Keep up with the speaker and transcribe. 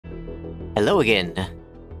Hello again.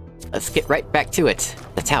 Let's get right back to it.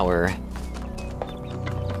 The tower.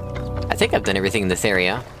 I think I've done everything in this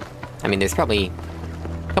area. I mean, there's probably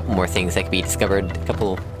a couple more things that could be discovered, a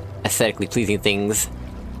couple aesthetically pleasing things.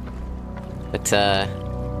 But, I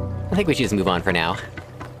think we should just move on for now.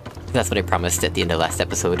 That's what I promised at the end of last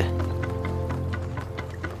episode.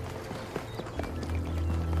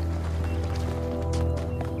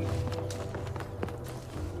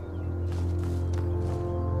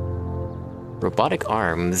 Robotic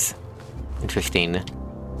arms. Interesting. Do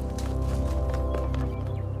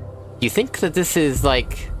you think that this is,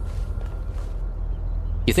 like...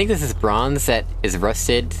 You think this is bronze that is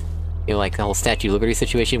rusted? You know, like the whole Statue of Liberty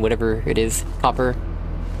situation, whatever it is? Copper?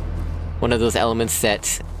 One of those elements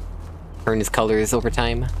that turns colors over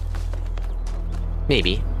time?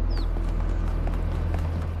 Maybe.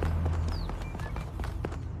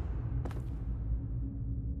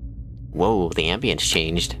 Whoa, the ambience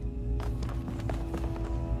changed.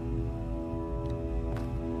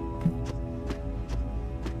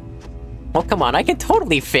 Oh, come on, I can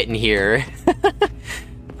totally fit in here!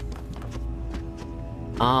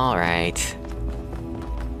 Alright.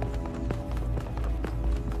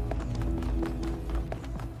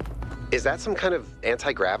 Is that some kind of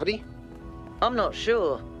anti-gravity? I'm not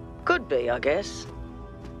sure. Could be, I guess.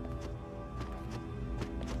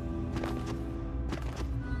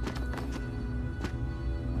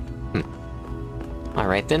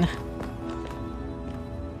 Alright then.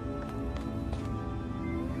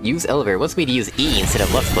 Use elevator. It wants me to use E instead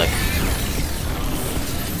of left click.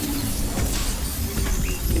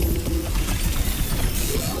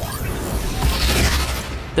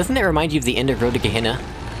 Doesn't that remind you of the end of Road to Gehenna?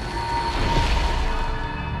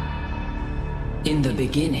 In the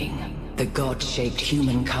beginning, the gods shaped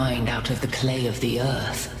humankind out of the clay of the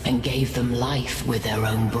earth and gave them life with their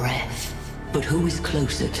own breath. But who is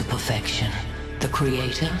closer to perfection? The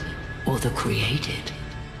creator or the created?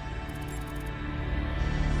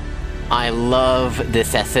 I love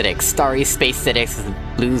this aesthetic. Starry space aesthetics with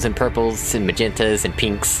blues and purples and magentas and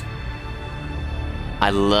pinks. I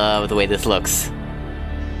love the way this looks.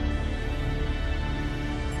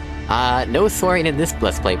 No swearing in this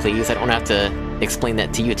Let's Play, please. I don't have to explain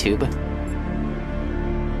that to YouTube.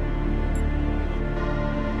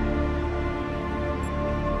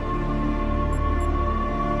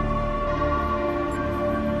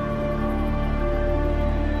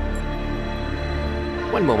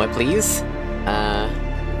 One moment, please.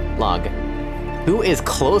 Log. Who is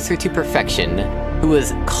closer to perfection? Who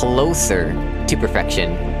is closer to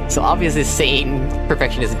perfection? So obviously saying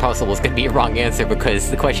perfection is impossible is gonna be a wrong answer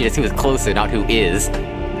because the question is who is closer, not who is.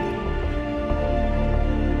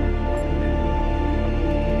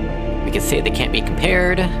 We can say they can't be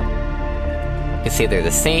compared. We can say they're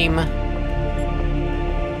the same.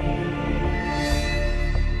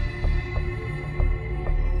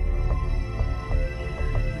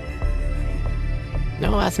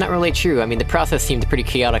 No, that's not really true. I mean, the process seemed pretty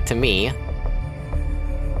chaotic to me.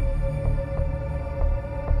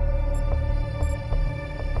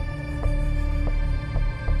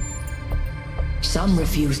 Some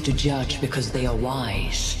refuse to judge because they are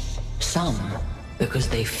wise. Some because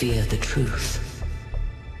they fear the truth.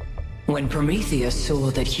 When Prometheus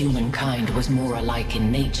saw that humankind was more alike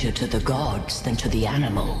in nature to the gods than to the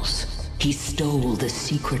animals, he stole the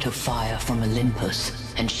secret of fire from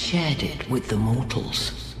Olympus and shared it with the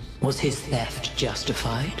mortals. Was his theft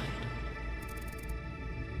justified?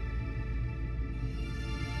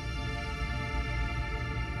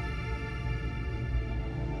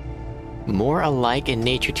 More alike in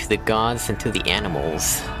nature to the gods than to the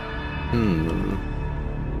animals.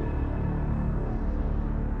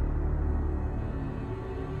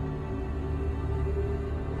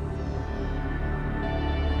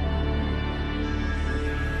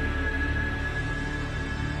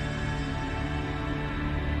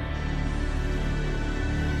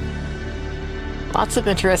 Lots of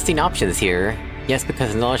interesting options here. Yes,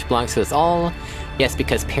 because knowledge belongs to us all. Yes,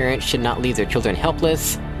 because parents should not leave their children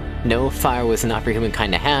helpless. No, fire was not for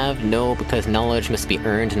humankind to have. No, because knowledge must be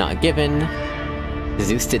earned, not given.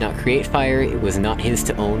 Zeus did not create fire, it was not his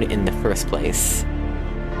to own in the first place.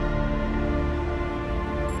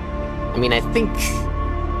 I mean, I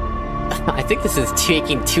think this is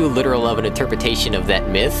taking too literal of an interpretation of that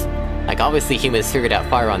myth. Like, obviously humans figured out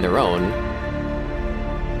fire on their own.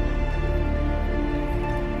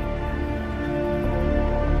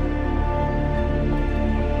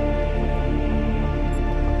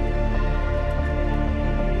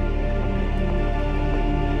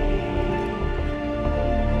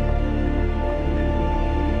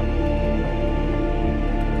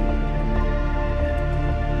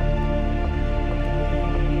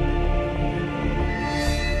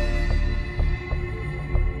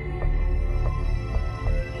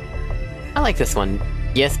 like this one.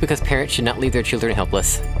 Yes, because parents should not leave their children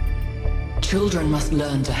helpless. Children must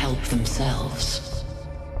learn to help themselves.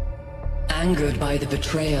 Angered by the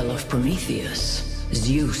betrayal of Prometheus,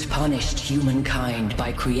 Zeus punished humankind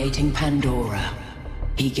by creating Pandora.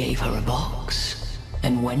 He gave her a box,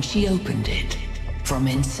 and when she opened it, from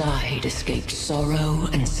inside escaped sorrow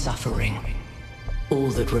and suffering. All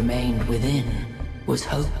that remained within was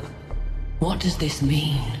hope. What does this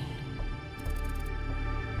mean?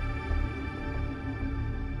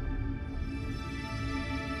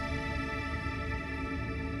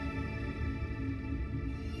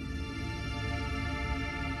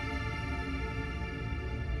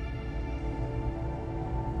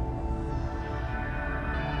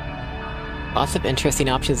 Lots of interesting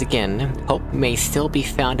options again. Hope may still be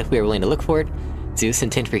found if we are willing to look for it. Zeus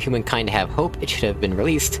intended for humankind to have hope, it should have been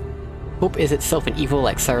released. Hope is itself an evil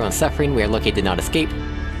like sorrow and suffering, we are lucky it did not escape.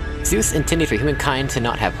 Zeus intended for humankind to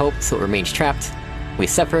not have hope, so it remains trapped. We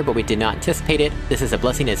suffer, but we did not anticipate it. This is a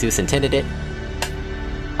blessing as Zeus intended it.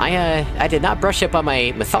 I did not brush up on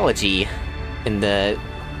my mythology in the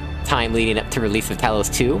time leading up to release of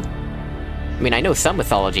Talos 2. I mean, I know some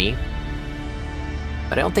mythology,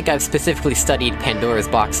 but I don't think I've specifically studied Pandora's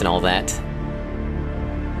box and all that.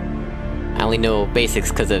 I only know basics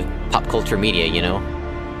because of pop culture media, you know?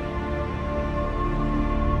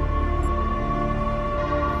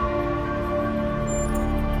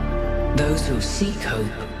 Those who seek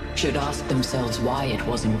hope should ask themselves why it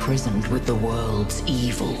was imprisoned with the world's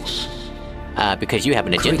evils. Because you have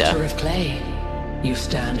an agenda. Creature of clay, you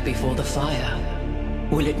stand before the fire.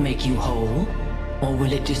 Will it make you whole, or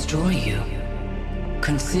will it destroy you?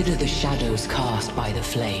 Consider the shadows cast by the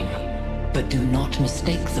flame, but do not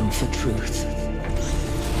mistake them for truth.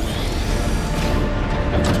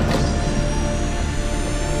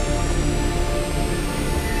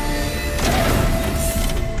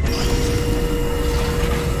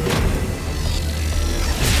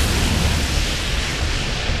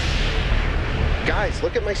 Guys,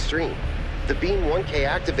 look at my stream. The beam 1K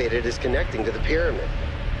activated is connecting to the pyramid.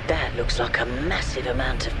 That looks like a massive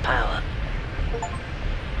amount of power.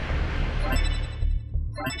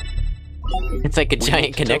 It's like a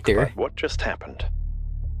giant connector. What just happened?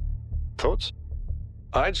 Thoughts?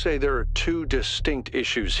 I'd say there are two distinct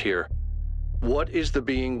issues here. What is the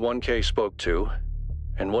being 1K spoke to,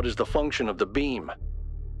 and what is the function of the beam?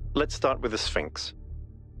 Let's start with the Sphinx.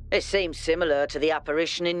 It seems similar to the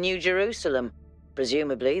apparition in New Jerusalem.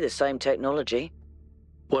 Presumably the same technology.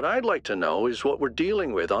 What I'd like to know is what we're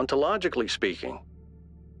dealing with, ontologically speaking.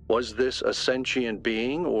 Was this a sentient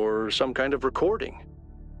being or some kind of recording?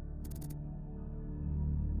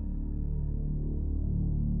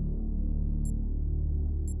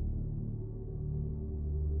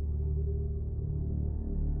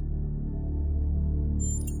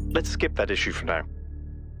 Let's skip that issue for now.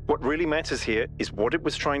 What really matters here is what it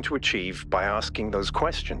was trying to achieve by asking those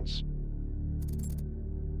questions.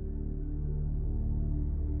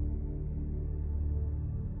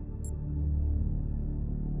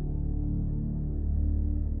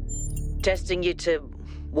 Testing you to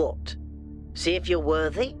what? See if you're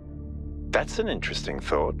worthy? That's an interesting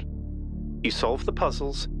thought. You solve the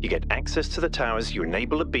puzzles, you get access to the towers, you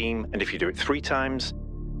enable a beam, and if you do it 3 times,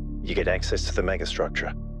 you get access to the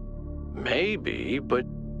megastructure. Maybe, but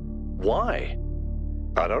why?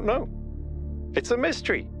 I don't know. It's a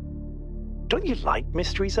mystery. Don't you like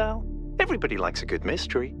mysteries, Al? Everybody likes a good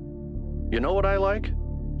mystery. You know what I like?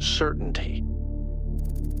 Certainty.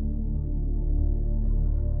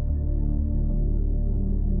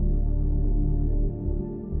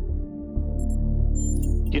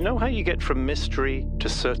 You know how you get from mystery to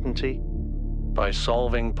certainty? By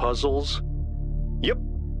solving puzzles? Yep.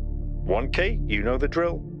 1K, you know the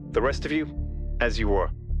drill. The rest of you, as you were.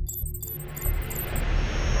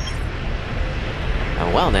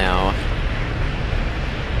 Oh, well now.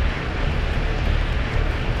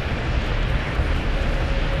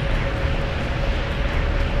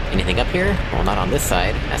 Anything up here? Well, not on this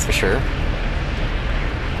side, that's for sure.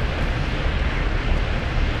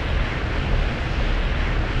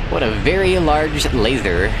 What a very large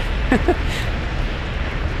laser.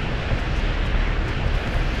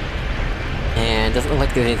 And doesn't look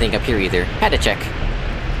like there's anything up here either. Had to check.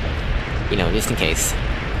 You know, just in case.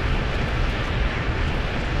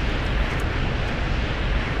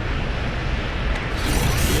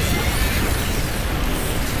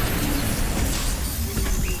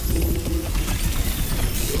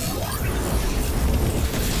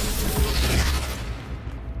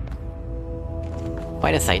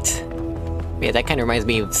 Quite a sight. Yeah, that kind of reminds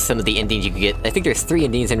me of some of the endings you could get. I think there's 3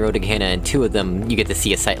 endings in Road to Gehenna, and 2 of them you get to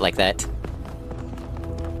see a sight like that.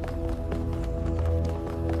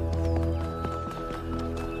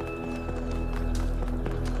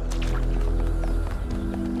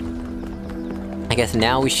 I guess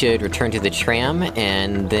now we should return to the tram,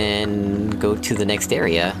 and then go to the next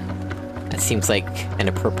area. That seems like an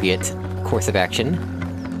appropriate course of action.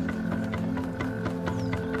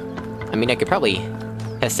 I mean, I could probably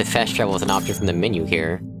test if fast travel is an option from the menu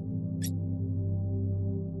here.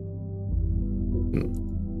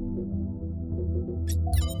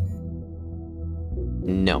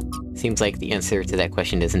 No. Seems like the answer to that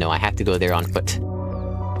question is no, I have to go there on foot.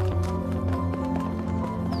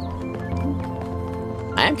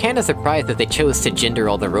 I am kinda surprised that they chose to gender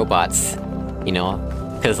all the robots, you know?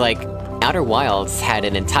 Cause like, Outer Wilds had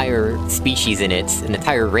an entire species in it, an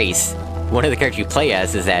entire race. One of the characters you play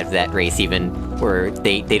as is that race even, where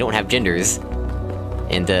they don't have genders.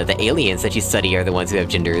 And the aliens that you study are the ones who have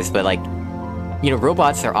genders, but like, you know,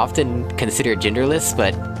 robots are often considered genderless,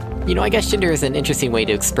 but, you know, I guess gender is an interesting way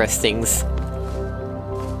to express things.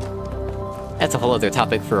 That's a whole other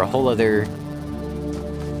topic for a whole other...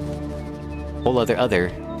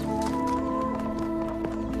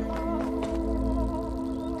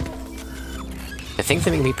 The things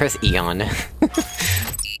that make me press E on.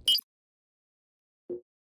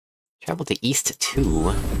 Travel to East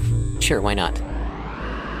 2? Sure, why not?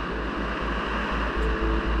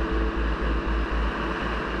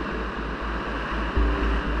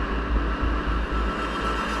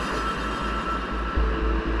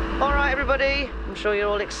 Alright everybody, I'm sure you're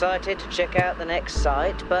all excited to check out the next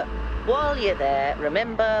site, but while you're there,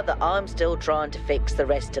 remember that I'm still trying to fix the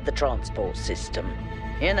rest of the transport system.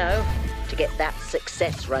 You know, to get that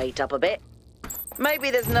success rate up a bit.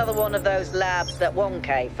 Maybe there's another one of those labs that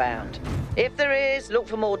 1K found. If there is, look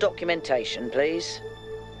for more documentation, please.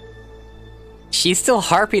 She's still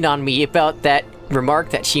harping on me about that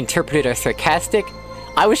remark that she interpreted as sarcastic.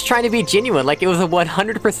 I was trying to be genuine, like it was a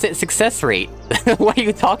 100% success rate. What are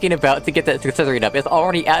you talking about to get that success rate up? It's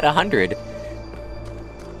already at 100.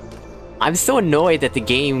 I'm so annoyed that the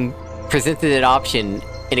game presented an option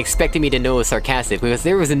and expected me to know it was sarcastic, because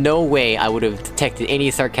there was no way I would have detected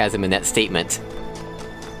any sarcasm in that statement.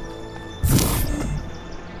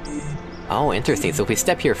 Oh, interesting. So if we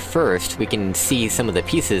step here first, we can see some of the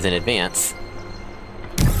pieces in advance.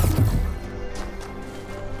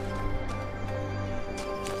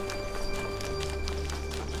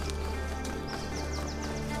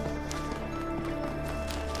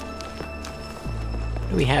 What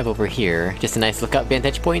do we have over here? Just a nice lookout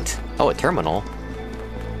vantage point? Oh, a terminal.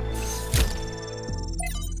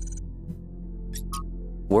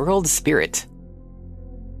 World Spirit.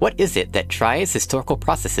 What is it that tries historical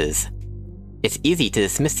processes? It's easy to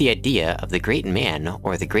dismiss the idea of the great man,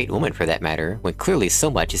 or the great woman for that matter, when clearly so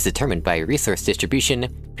much is determined by resource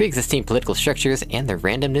distribution, pre-existing political structures, and the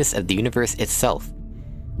randomness of the universe itself.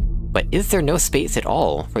 But is there no space at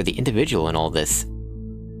all for the individual in all this?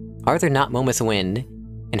 Are there not moments when,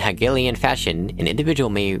 in Hegelian fashion, an individual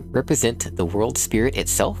may represent the world spirit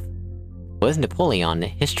itself? Was Napoleon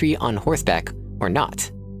history on horseback, or not?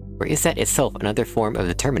 Or is that itself another form of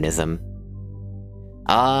determinism?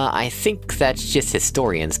 I think that's just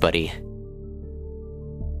historians, buddy.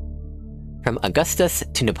 From Augustus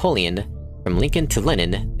to Napoleon, from Lincoln to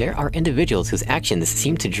Lenin, there are individuals whose actions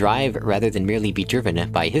seem to drive rather than merely be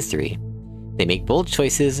driven by history. They make bold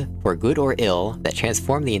choices, for good or ill, that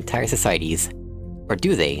transform the entire societies. Or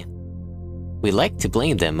do they? We like to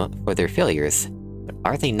blame them for their failures, but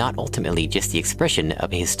are they not ultimately just the expression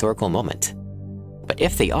of a historical moment? But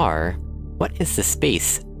if they are, what is the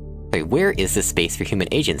space? Where is the space for human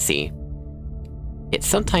agency? It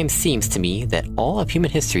sometimes seems to me that all of human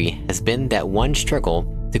history has been that one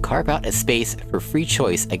struggle to carve out a space for free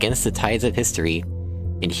choice against the tides of history,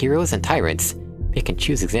 and heroes and tyrants, pick and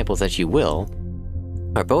choose examples as you will,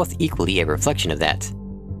 are both equally a reflection of that.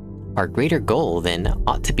 Our greater goal, then,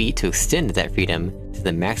 ought to be to extend that freedom to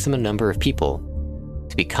the maximum number of people,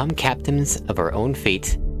 to become captains of our own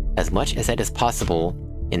fate as much as that is possible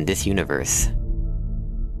in this universe.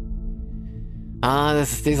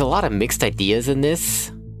 There's a lot of mixed ideas in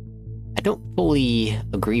this. I don't fully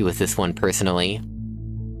agree with this one, personally.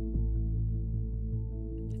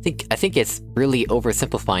 I think it's really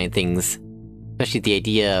oversimplifying things, especially the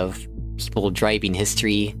idea of people driving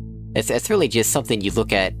history. It's really just something you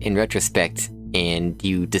look at in retrospect, and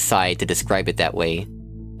you decide to describe it that way.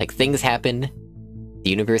 Like, things happen, the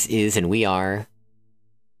universe is and we are,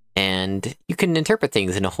 and you can interpret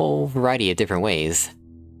things in a whole variety of different ways.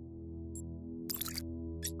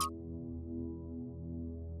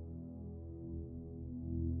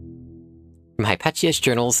 From Hypatia's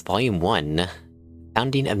Journals, Volume 1,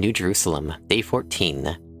 Founding of New Jerusalem, Day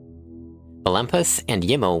 14. Olympus and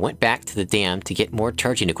Yemo went back to the dam to get more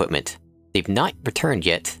charging equipment. They've not returned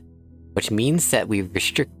yet, which means that we've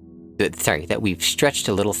that we've stretched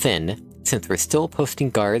a little thin, since we're still posting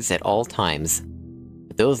guards at all times.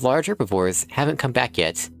 But those large herbivores haven't come back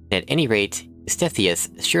yet, and at any rate,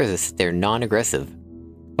 Eusthethius assures us they're non-aggressive.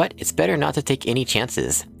 But it's better not to take any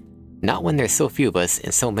chances. Not when there's so few of us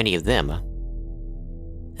and so many of them.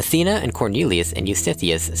 Athena and Cornelius and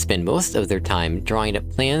Eusthethius spend most of their time drawing up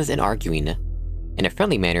plans and arguing. In a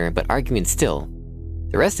friendly manner, but arguing still.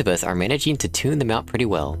 The rest of us are managing to tune them out pretty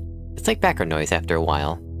well. It's like background noise after a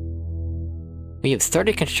while. We have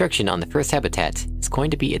started construction on the first habitat. It's going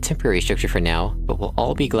to be a temporary structure for now, but we'll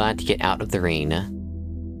all be glad to get out of the rain.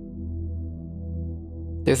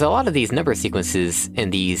 There's a lot of these number sequences in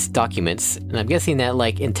these documents, and I'm guessing that,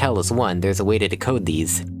 like in Talos 1, there's a way to decode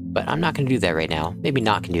these. But I'm not gonna do that right now. Maybe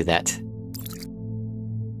Not can do that.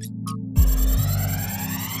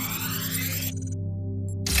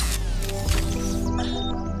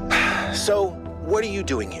 So, what are you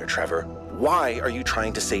doing here, Trevor? Why are you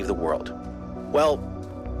trying to save the world? Well,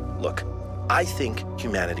 look, I think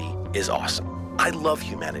humanity is awesome. I love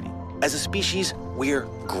humanity. As a species, we're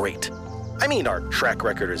great. I mean, our track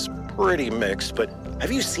record is pretty mixed, but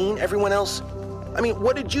have you seen everyone else? I mean,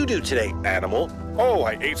 what did you do today, animal? Oh,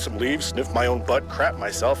 I ate some leaves, sniffed my own butt, crapped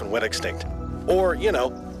myself, and went extinct. Or, you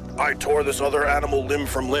know, I tore this other animal limb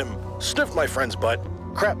from limb, sniffed my friend's butt,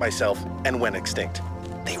 crapped myself, and went extinct.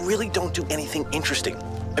 They really don't do anything interesting.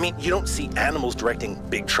 I mean, you don't see animals directing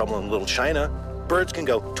Big Trouble in Little China. Birds can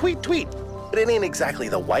go tweet, tweet, but it ain't exactly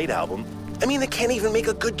the White Album. I mean, they can't even make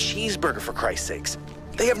a good cheeseburger, for Christ's sakes.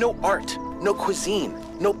 They have no art, no cuisine,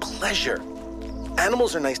 no pleasure.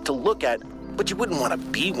 Animals are nice to look at, but you wouldn't want to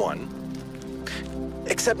be one.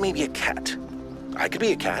 Except maybe a cat. I could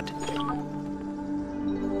be a cat.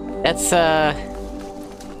 That's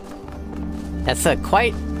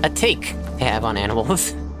quite a take to have on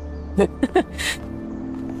animals.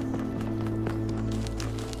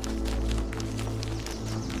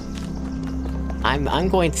 I'm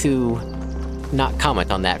going to not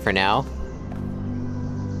comment on that for now.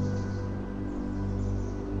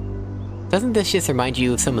 Doesn't this just remind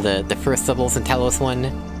you of some of the first levels in Talos 1?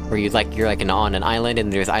 Where you're like on an island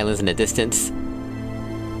and there's islands in the distance?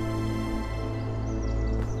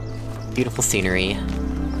 Beautiful scenery.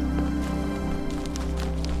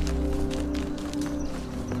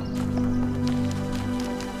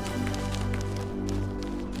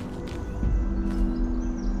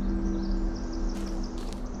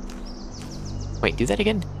 Wait, do that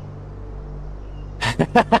again?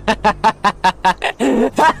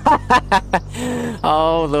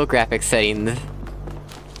 Oh, low graphics settings.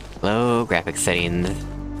 Low graphics settings.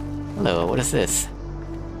 Hello, what is this?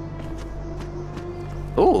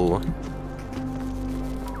 Ooh.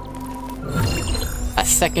 A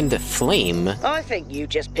second flame. I think you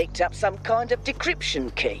just picked up some kind of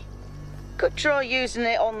decryption key. Could try using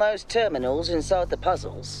it on those terminals inside the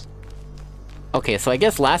puzzles. Okay, so I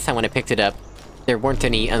guess last time when I picked it up, there weren't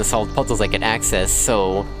any unsolved puzzles I could access,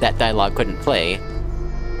 so that dialogue couldn't play.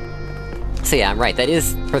 So yeah, I'm right, that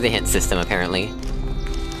is for the hint system, apparently.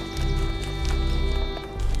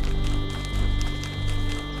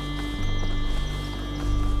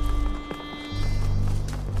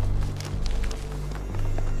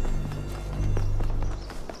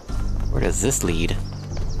 Where does this lead?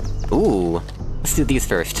 Ooh, let's do these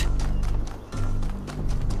first.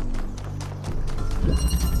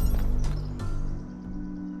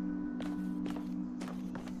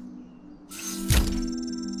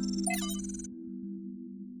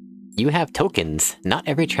 You have tokens. Not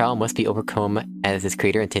every trial must be overcome as its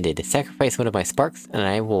creator intended. Sacrifice one of my sparks, and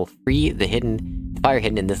I will free the fire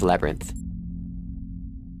hidden in this labyrinth.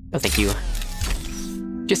 Oh, thank you.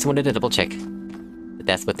 Just wanted to double check that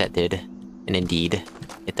that's what that did. And indeed,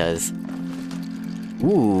 it does.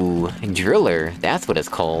 Ooh, Driller. That's what it's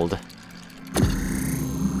called.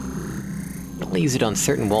 You only use it on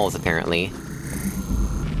certain walls, apparently.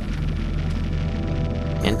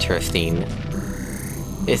 Interesting.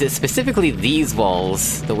 Is it specifically these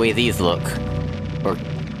walls, the way these look? Or...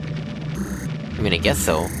 I mean, I guess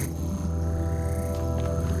so.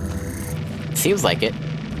 Seems like it.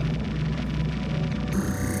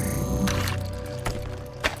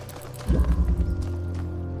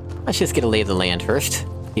 Let's just get a lay of the land first.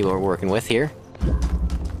 See what we're working with here.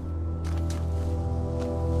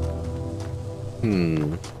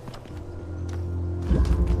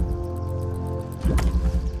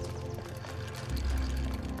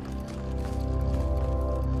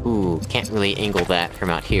 Ooh, can't really angle that from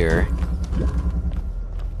out here.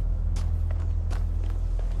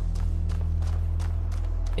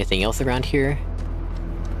 Anything else around here?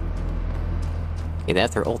 Okay,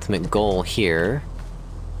 that's our ultimate goal here.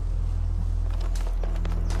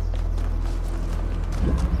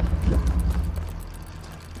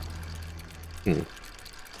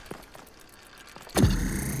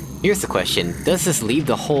 Here's the question, does this leave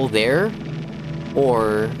the hole there?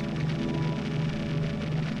 Or...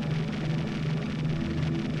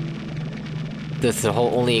 does the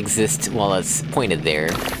hole only exist while it's pointed there?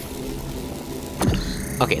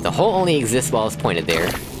 Okay, the hole only exists while it's pointed there.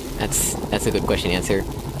 That's a good question to answer.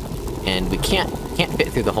 And we can't fit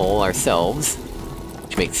through the hole ourselves,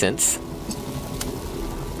 which makes sense.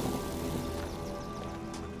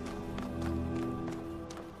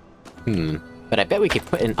 But I bet we could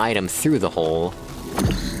put an item through the hole.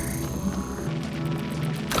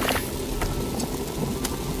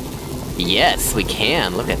 Yes, we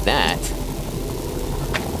can! Look at that!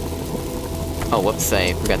 Oh, whoops,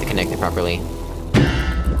 I forgot to connect it properly.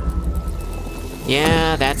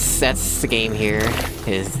 Yeah, that's the game here,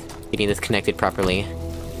 is getting this connected properly.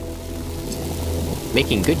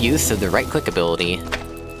 Making good use of the right-click ability.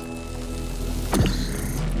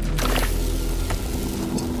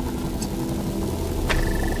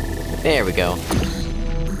 There we go.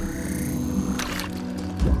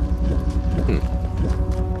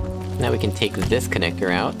 Now we can take this connector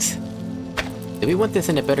out. Do we want this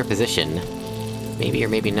in a better position? Maybe or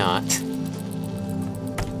maybe not.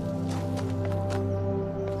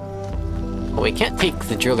 Well, we can't take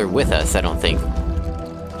the driller with us, I don't think.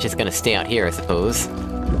 It's just gonna stay out here, I suppose.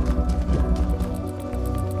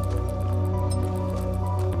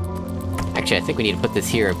 Actually, I think we need to put this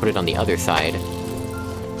here and put it on the other side.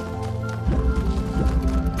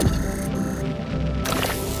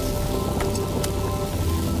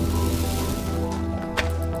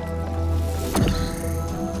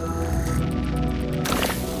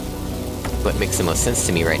 What makes the most sense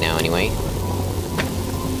to me right now, anyway.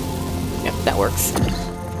 Yep, that works.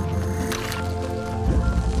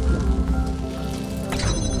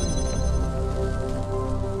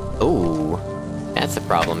 Oh, that's a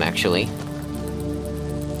problem, actually.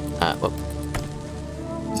 Whoop.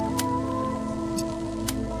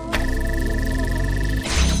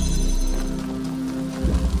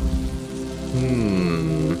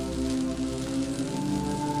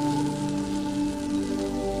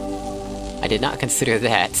 I did not consider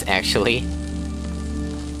that, actually.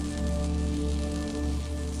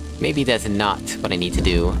 Maybe that's not what I need to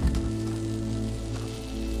do.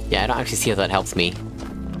 Yeah, I don't actually see how that helps me.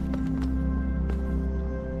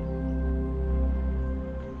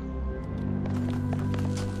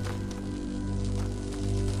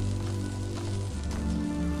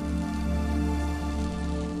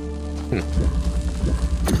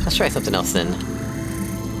 Let's try something else then.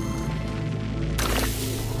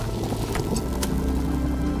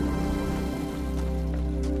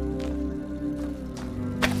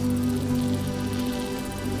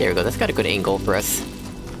 There we go, that's got a good angle for us.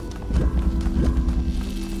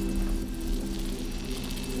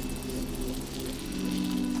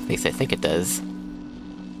 At least I think it does.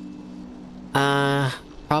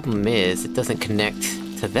 Problem is, it doesn't connect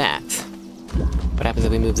to that. What happens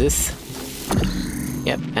if we move this?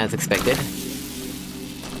 Yep, as expected.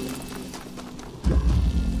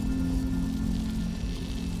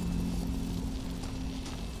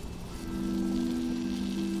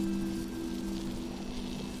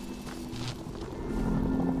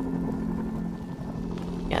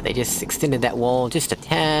 Yeah, they just extended that wall just a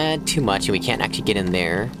tad too much, and we can't actually get in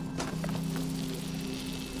there.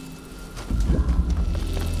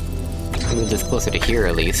 Move this closer to here,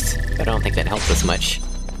 at least. But I don't think that helps us much.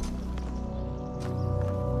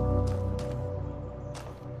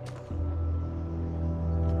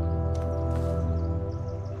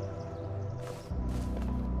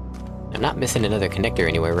 I'm not missing another connector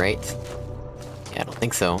anywhere, right? Yeah, I don't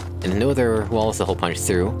think so. And no other walls to hole punch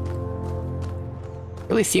through.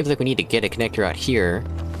 Really seems like we need to get a connector out here,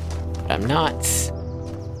 but I'm not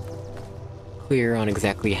clear on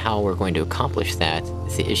exactly how we're going to accomplish that,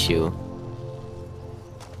 is the issue.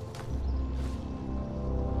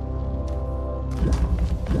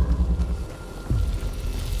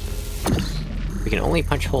 We can only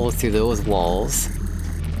punch holes through those walls.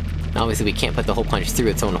 And obviously we can't put the hole punch through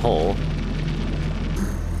its own hole.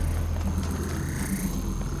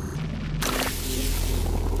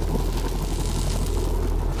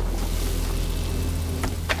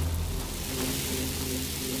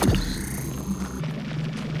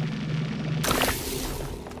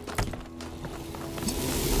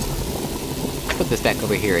 Put this back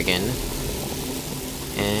over here again.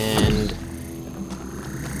 And...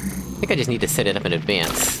 I think I just need to set it up in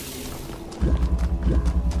advance.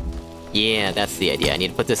 Yeah, that's the idea. I need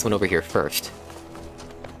to put this one over here first.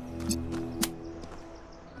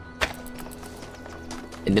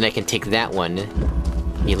 And then I can take that one,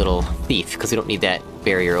 be a little thief, because we don't need that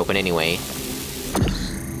barrier open anyway.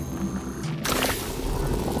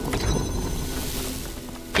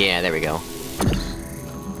 Yeah, there we go.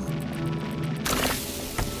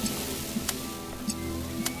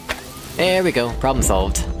 There we go, problem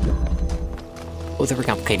solved. Was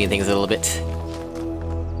overcomplicating things a little bit.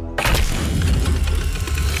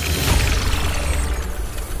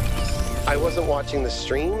 I wasn't watching the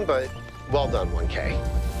stream, but well done,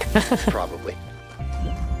 1K. Probably.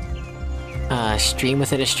 Stream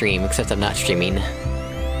within a stream, except I'm not streaming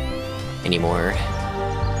anymore.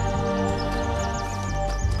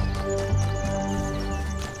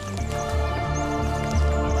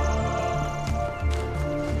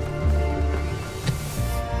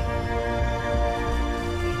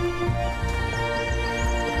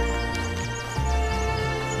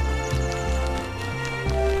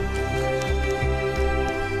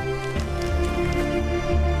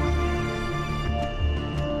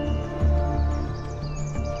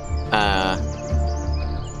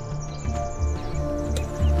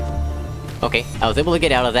 Okay, I was able to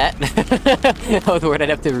get out of that. I was worried I'd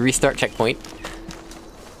have to restart checkpoint.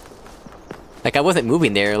 Like, I wasn't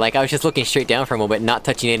moving there, like, I was just looking straight down for a moment, not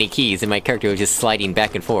touching any keys, and my character was just sliding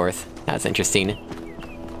back and forth. That's interesting.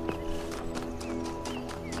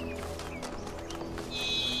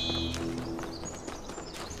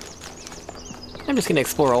 I'm just gonna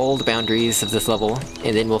explore all the boundaries of this level,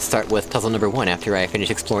 and then we'll start with puzzle number 1 after I finish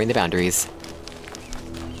exploring the boundaries.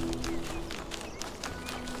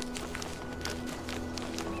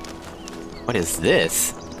 What is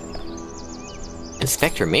this?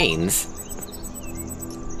 Inspect remains?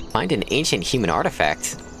 Find an ancient human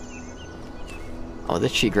artifact. Oh,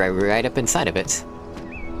 this tree grew right up inside of it.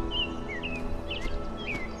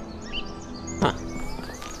 Huh.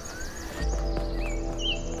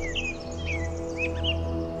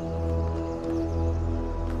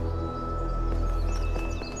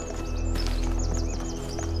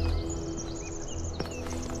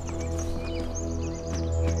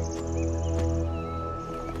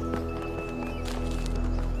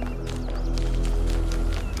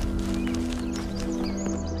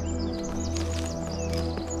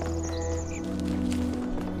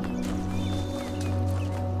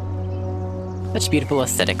 Such beautiful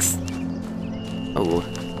aesthetics. Oh.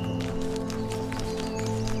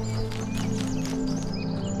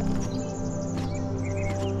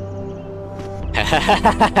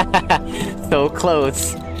 So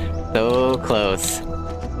close. So close.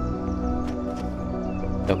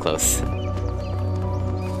 So close.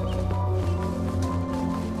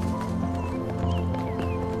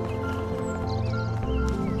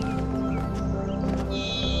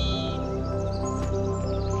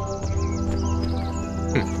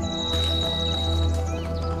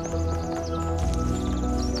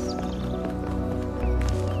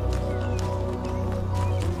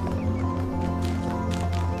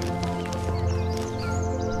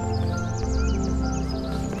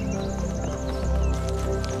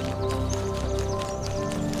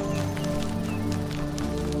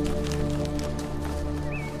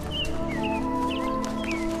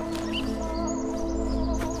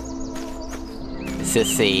 Is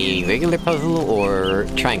this a regular puzzle or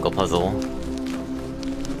triangle puzzle?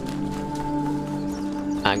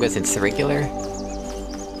 I'm guessing it's regular.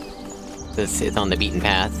 This is on the beaten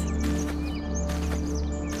path.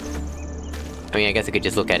 I mean, I guess I could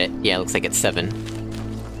just look at it. Yeah, it looks like it's 7.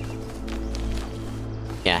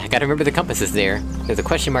 Yeah, I gotta remember the compass is there. There's a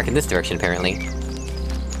question mark in this direction, apparently.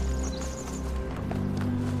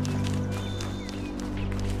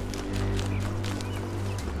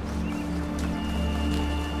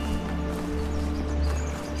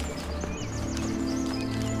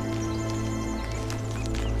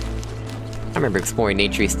 I remember exploring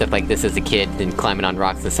nature stuff like this as a kid, and climbing on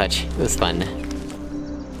rocks and such. It was fun.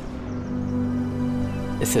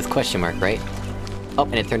 This says question mark, right? Oh,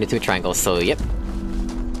 and it turned into a triangle, so yep.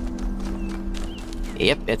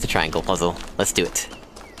 Yep, it's a triangle puzzle. Let's do it.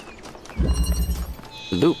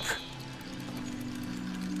 Loop.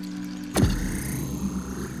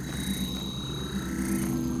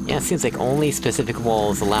 Yeah, it seems like only specific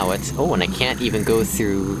walls allow it. Oh, and I can't even go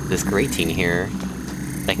through this grating here.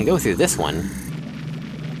 I can go through this one.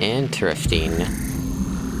 Interesting.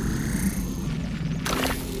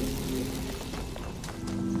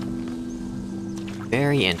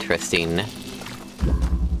 Very interesting.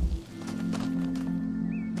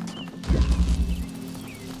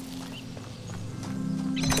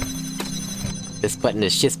 This button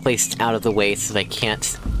is just placed out of the way so that I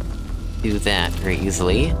can't do that very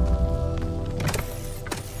easily.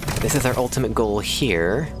 This is our ultimate goal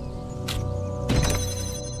here.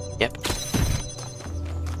 Yep.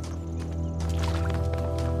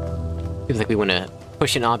 Seems like we want to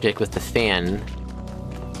push an object with the fan.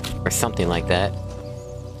 Or something like that.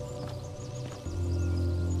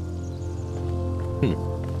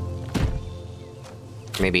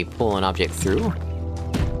 Maybe pull an object through?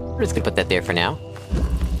 We're just gonna put that there for now.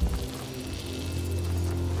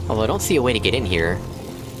 Although I don't see a way to get in here.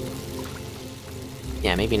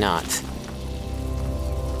 Yeah, maybe not.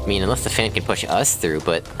 I mean, unless the fan can push us through,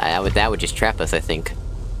 but that would just trap us, I think.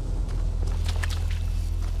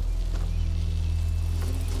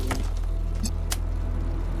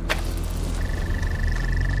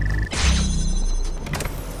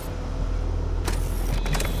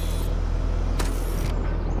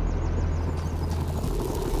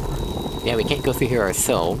 Yeah, we can't go through here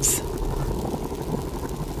ourselves.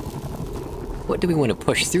 What do we want to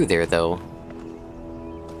push through there, though?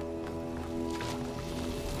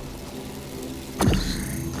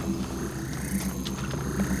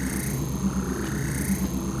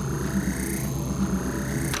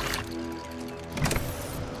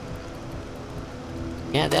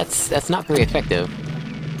 Yeah, that's not very effective.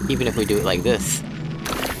 Even if we do it like this.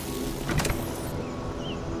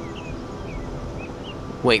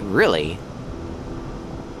 Wait, really?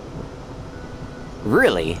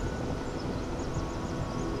 Really?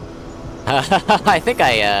 I think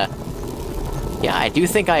yeah, I do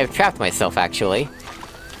think I have trapped myself, actually.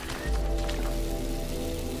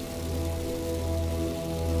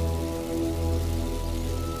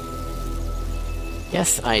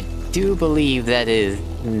 Yes, I do believe that is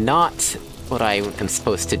not what I am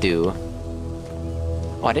supposed to do.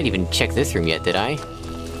 Oh, I didn't even check this room yet, did I?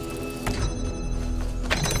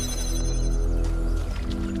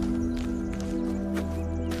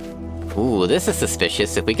 Ooh, this is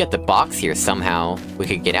suspicious. If we get the box here somehow, we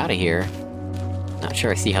could get out of here. Not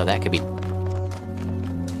sure I see how that could be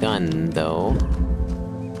done, though.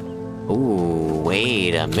 Ooh,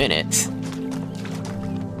 wait a minute.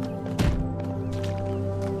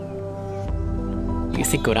 You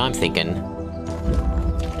think what I'm thinking?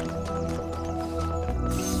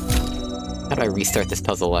 How do I restart this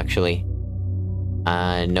puzzle, actually?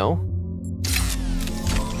 No?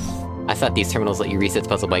 I thought these terminals let you reset the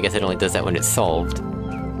puzzle, but I guess it only does that when it's solved.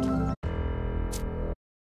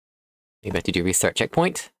 Maybe I have to do restart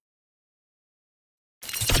checkpoint?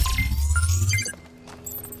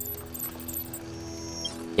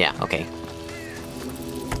 Yeah, okay.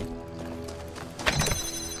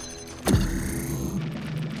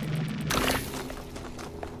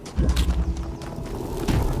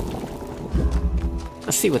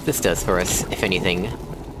 Let's see what this does for us, if anything.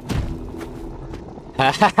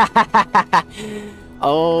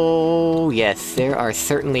 Oh, yes, there are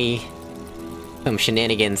certainly some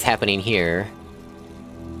shenanigans happening here.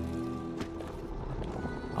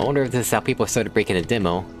 I wonder if this is how people started breaking the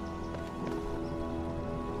demo.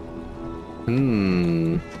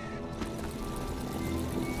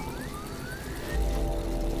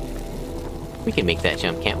 We can make that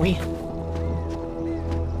jump, can't we?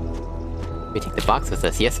 We take the box with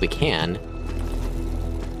us. Yes, we can.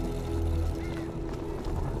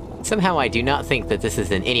 Somehow I do not think that this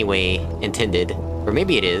is in any way intended. Or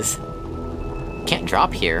maybe it is. Can't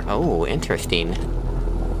drop here. Oh, interesting.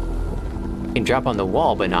 Can drop on the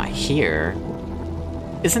wall, but not here.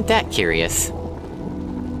 Isn't that curious?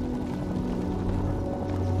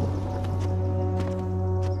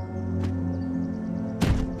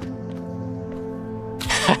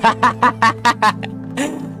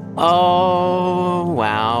 Oh,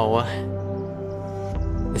 wow.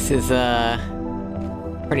 This is,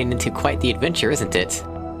 turning into quite the adventure, isn't it?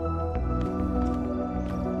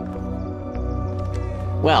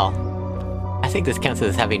 Well, I think this counts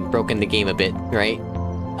as having broken the game a bit, right?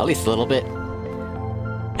 At least a little bit.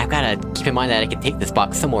 I've gotta keep in mind that I can take this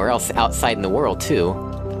box somewhere else outside in the world, too.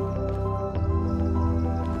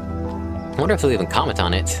 I wonder if they'll even comment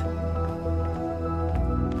on it.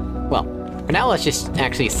 Well, for now let's just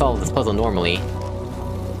actually solve this puzzle normally.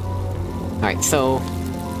 Alright, so...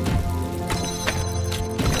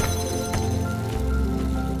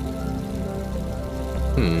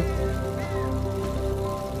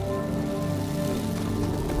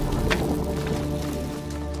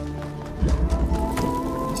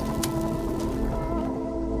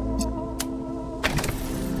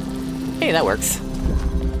 Hey, that works.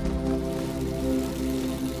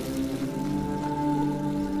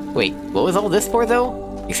 Wait, what was all this for,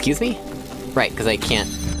 though? Excuse me? Right, because I can't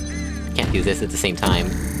do this at the same time.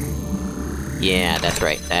 Yeah, that's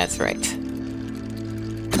right, that's right.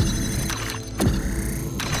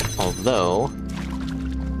 Although...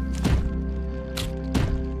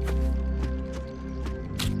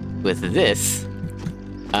 with this...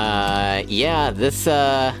 yeah, this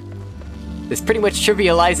pretty much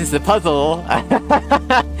trivializes the puzzle.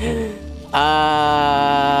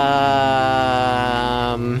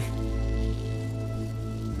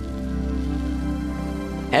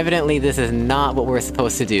 Evidently, this is not what we're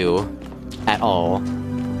supposed to do at all.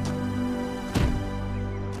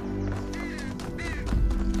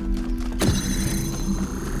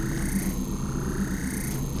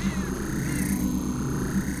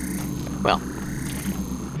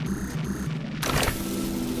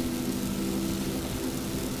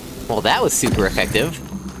 Well, that was super effective.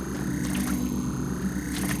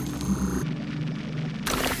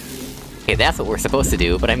 Okay, that's what we're supposed to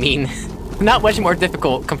do, but I mean, not much more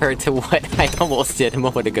difficult compared to what I almost did a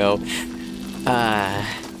moment ago. I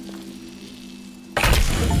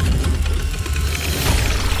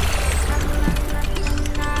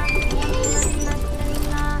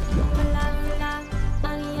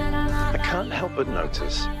can't help but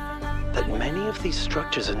notice that many of these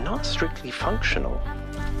structures are not strictly functional.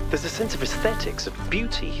 There's a sense of aesthetics, of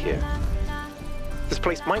beauty here. This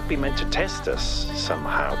place might be meant to test us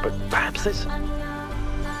somehow, but perhaps there's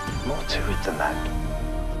more to it than that.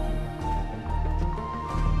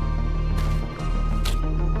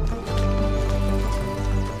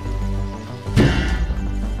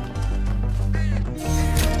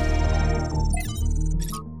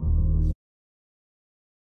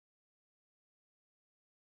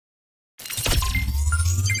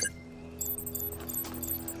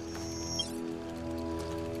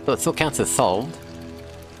 So it still counts as solved.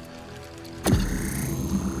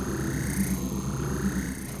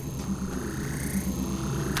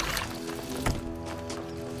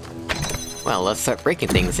 Well, let's start breaking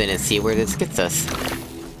things in and see where this gets us.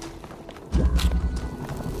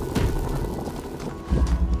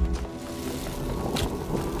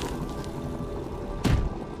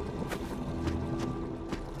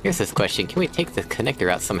 Here's this question, can we take the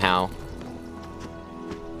connector out somehow?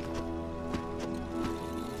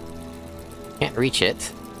 Can't reach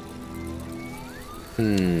it. I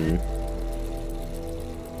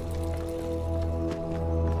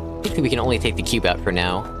think we can only take the cube out for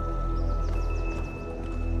now.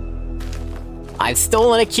 I've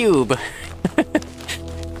stolen a cube!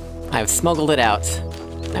 I've smuggled it out.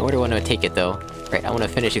 Now where do I want to take it, though? Right, I want to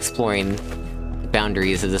finish exploring the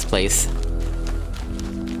boundaries of this place.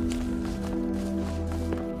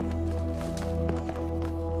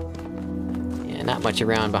 Yeah, not much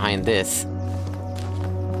around behind this.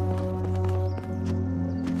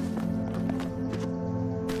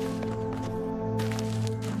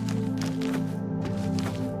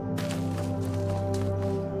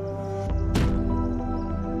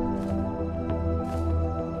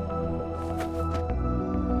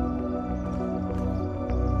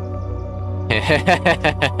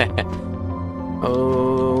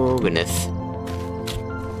 Oh, goodness.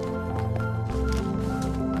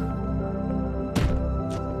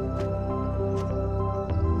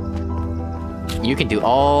 You can do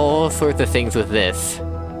all sorts of things with this.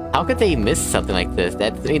 How could they miss something like this?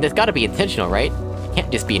 I mean, that's gotta be intentional, right? It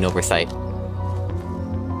can't just be an oversight.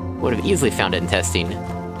 Would have easily found it in testing.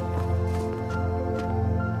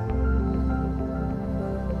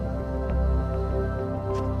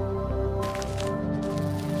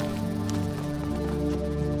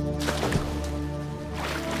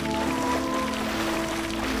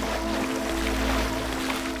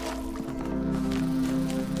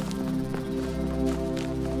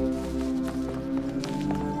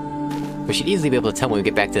 We should easily be able to tell when we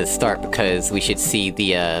get back to the start, because we should see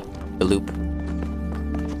the loop.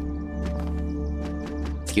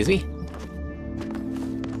 Excuse me? I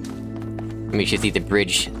mean, we should see the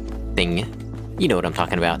bridge thing. You know what I'm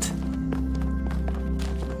talking about.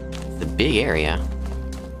 It's a big area.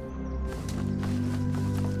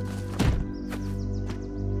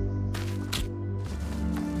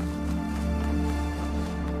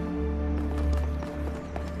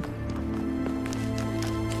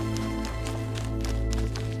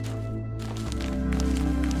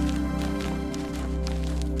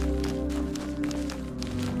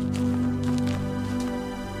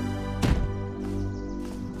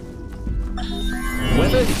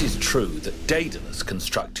 Whether it is true that Daedalus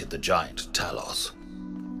constructed the giant Talos,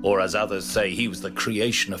 or as others say he was the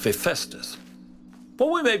creation of Hephaestus,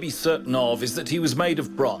 what we may be certain of is that he was made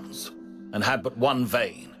of bronze, and had but one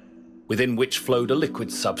vein, within which flowed a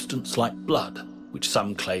liquid substance like blood, which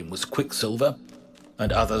some claim was quicksilver,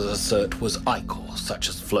 and others assert was ichor, such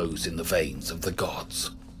as flows in the veins of the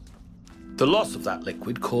gods. The loss of that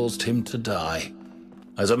liquid caused him to die,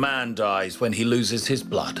 as a man dies when he loses his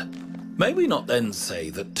blood. May we not then say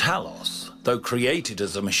that Talos, though created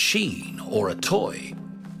as a machine or a toy,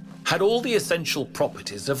 had all the essential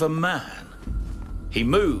properties of a man? He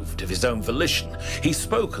moved of his own volition, he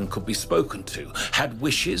spoke and could be spoken to, had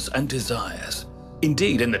wishes and desires.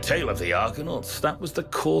 Indeed, in the tale of the Argonauts, that was the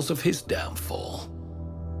cause of his downfall.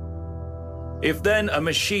 If then a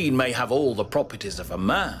machine may have all the properties of a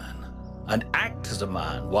man, and act as a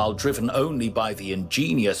man while driven only by the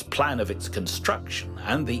ingenious plan of its construction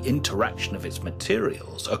and the interaction of its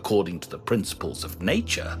materials according to the principles of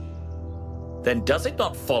nature, then does it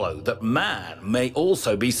not follow that man may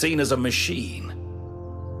also be seen as a machine?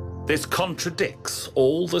 This contradicts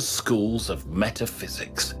all the schools of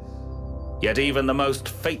metaphysics. Yet even the most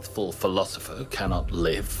faithful philosopher cannot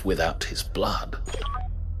live without his blood.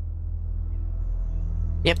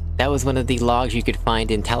 Yep, that was one of the logs you could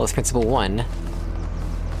find in Talos Principle 1.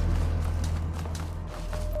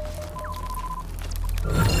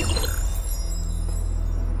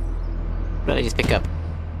 What did I just pick up?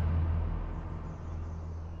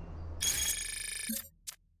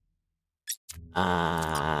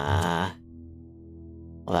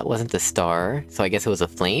 Well, that wasn't the star, so I guess it was a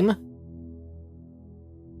flame?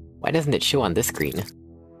 Why doesn't it show on this screen?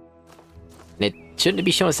 And it shouldn't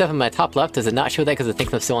be showing stuff in my top left, does it not show that because it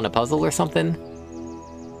thinks I'm still on a puzzle or something?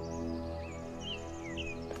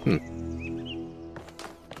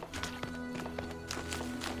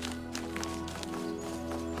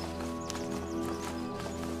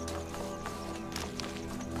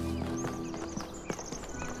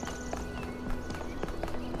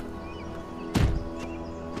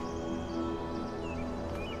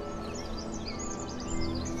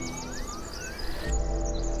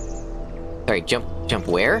 Sorry, jump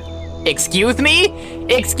where? Excuse me?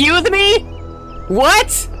 Excuse me?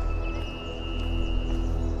 What?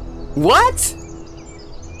 What?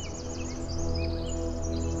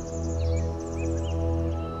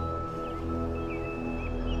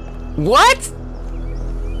 What?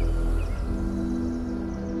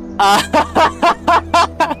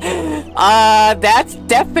 That's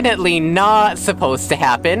definitely not supposed to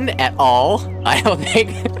happen at all, I don't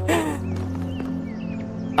think.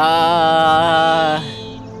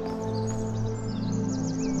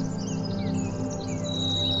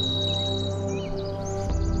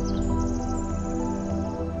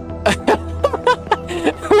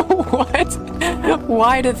 What?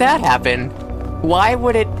 Why did that happen? Why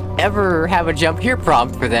would it ever have a jump here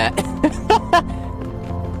prompt for that?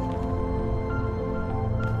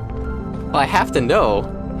 Well, I have to know.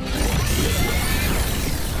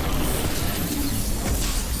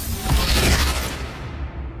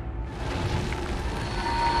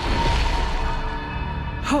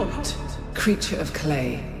 Halt, creature of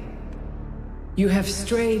clay. You have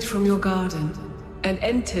strayed from your garden and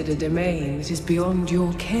entered a domain that is beyond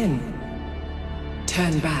your ken.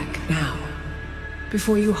 Turn back now,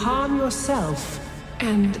 before you harm yourself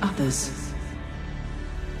and others.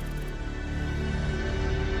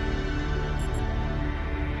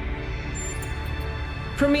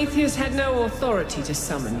 Prometheus had no authority to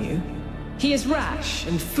summon you. He is rash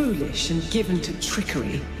and foolish and given to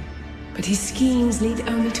trickery. But his schemes lead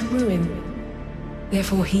only to ruin.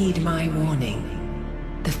 Therefore heed my warning.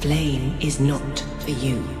 The flame is not for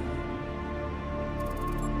you.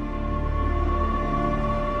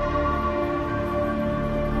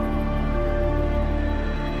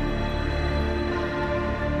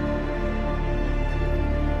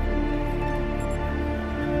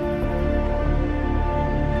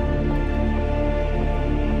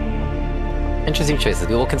 Interesting choices.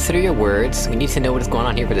 We will consider your words. We need to know what is going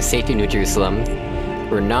on here for the safety of New Jerusalem.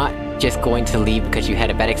 We're not just going to leave because you had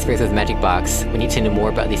a bad experience with Magic Box. We need to know more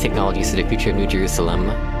about these technologies for the future of New Jerusalem.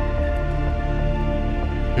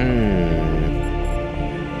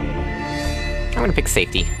 I'm gonna pick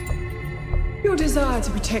safety. Your desire to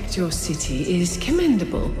protect your city is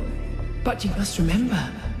commendable. But you must remember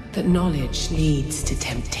that knowledge leads to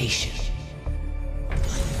temptation.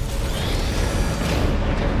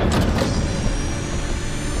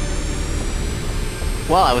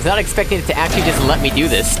 Well, I was not expecting it to actually just let me do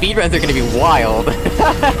this. Speedruns are gonna be wild.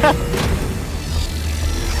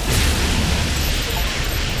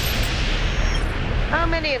 How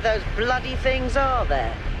many of those bloody things are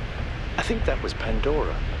there? I think that was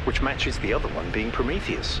Pandora, which matches the other one being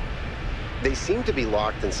Prometheus. They seem to be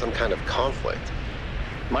locked in some kind of conflict.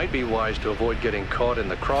 Might be wise to avoid getting caught in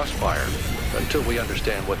the crossfire until we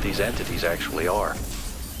understand what these entities actually are.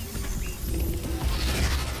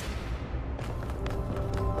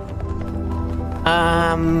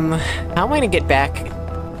 How am I gonna get back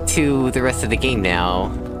to the rest of the game now?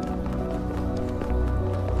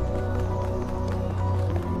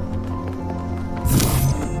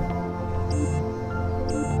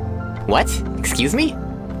 What? Excuse me?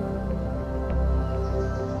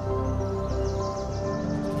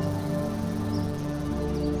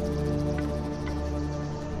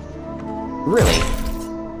 Really?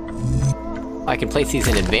 I can place these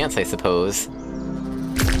in advance, I suppose.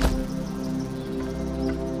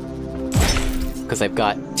 because I've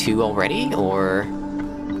got 2 already, or...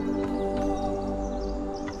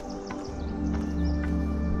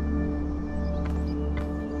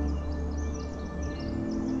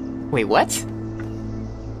 Wait, what?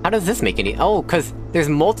 How does this make any- Oh, because there's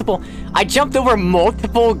multiple- I jumped over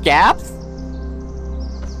multiple gaps?!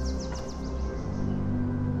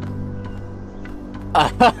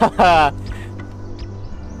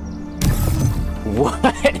 What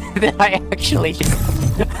did I actually just...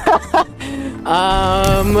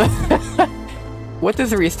 What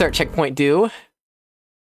does a restart checkpoint do?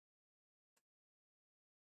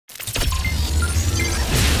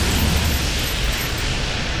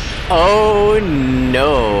 Oh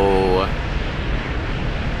no.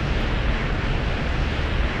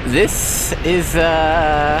 This is,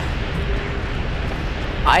 I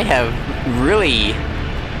have really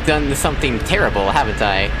done something terrible, haven't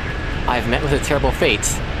I? I've met with a terrible fate.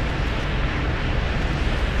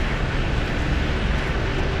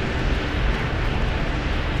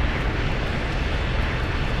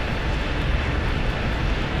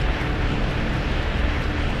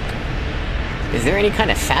 Is there any kind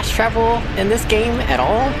of fast travel in this game at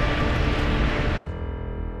all?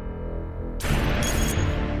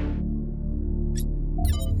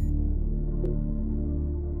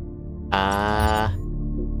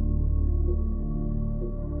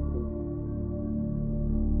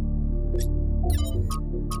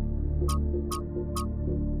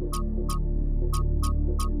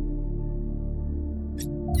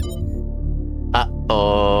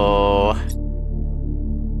 Uh-oh.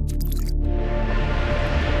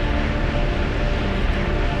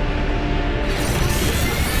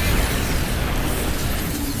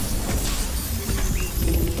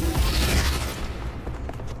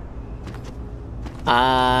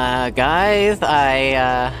 Guys,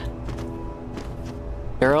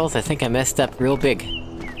 girls, I think I messed up real big.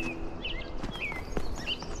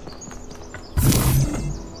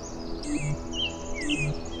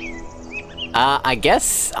 I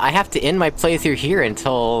guess I have to end my playthrough here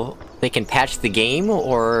until they can patch the game,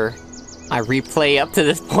 or I replay up to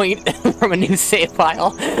this point from a new save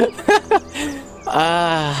file.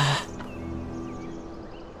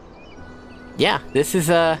 Yeah, this is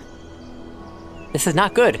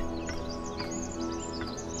not good.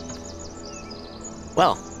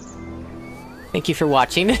 Well, thank you for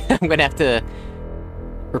watching. I'm gonna have to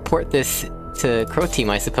report this to Crow Team,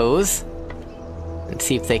 I suppose, and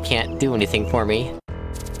see if they can't do anything for me.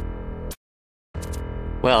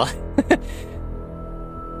 Well,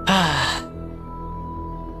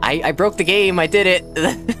 I broke the game, I did it!